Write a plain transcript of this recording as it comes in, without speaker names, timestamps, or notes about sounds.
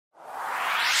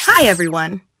Hi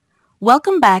everyone!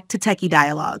 Welcome back to Techie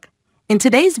Dialogue. In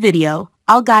today's video,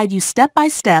 I'll guide you step by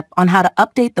step on how to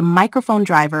update the microphone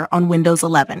driver on Windows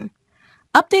 11.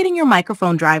 Updating your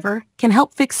microphone driver can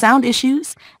help fix sound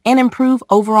issues and improve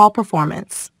overall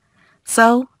performance.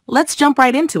 So, let's jump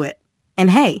right into it.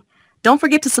 And hey, don't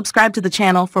forget to subscribe to the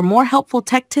channel for more helpful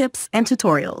tech tips and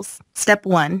tutorials. Step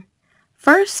 1.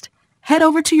 First, head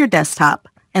over to your desktop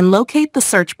and locate the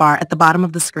search bar at the bottom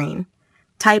of the screen.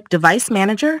 Type Device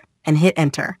Manager and hit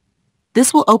Enter.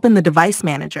 This will open the Device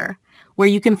Manager, where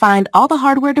you can find all the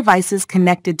hardware devices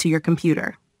connected to your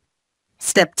computer.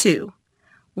 Step 2.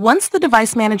 Once the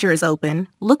Device Manager is open,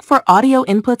 look for Audio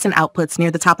Inputs and Outputs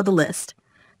near the top of the list.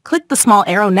 Click the small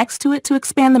arrow next to it to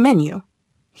expand the menu.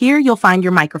 Here you'll find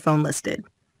your microphone listed.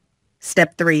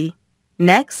 Step 3.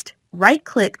 Next,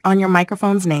 right-click on your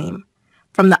microphone's name.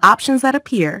 From the options that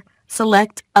appear,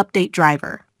 select Update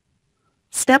Driver.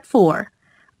 Step 4.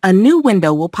 A new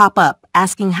window will pop up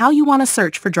asking how you want to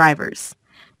search for drivers.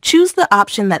 Choose the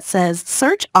option that says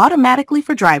Search automatically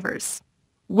for drivers.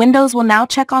 Windows will now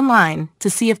check online to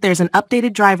see if there's an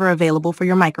updated driver available for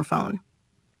your microphone.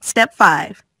 Step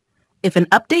 5. If an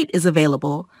update is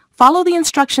available, follow the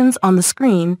instructions on the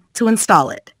screen to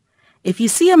install it. If you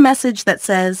see a message that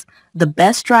says the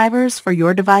best drivers for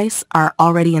your device are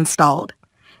already installed,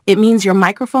 it means your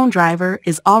microphone driver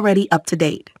is already up to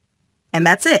date. And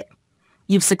that's it.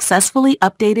 You've successfully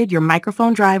updated your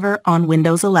microphone driver on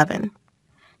Windows 11.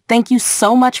 Thank you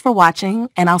so much for watching,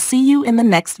 and I'll see you in the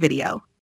next video.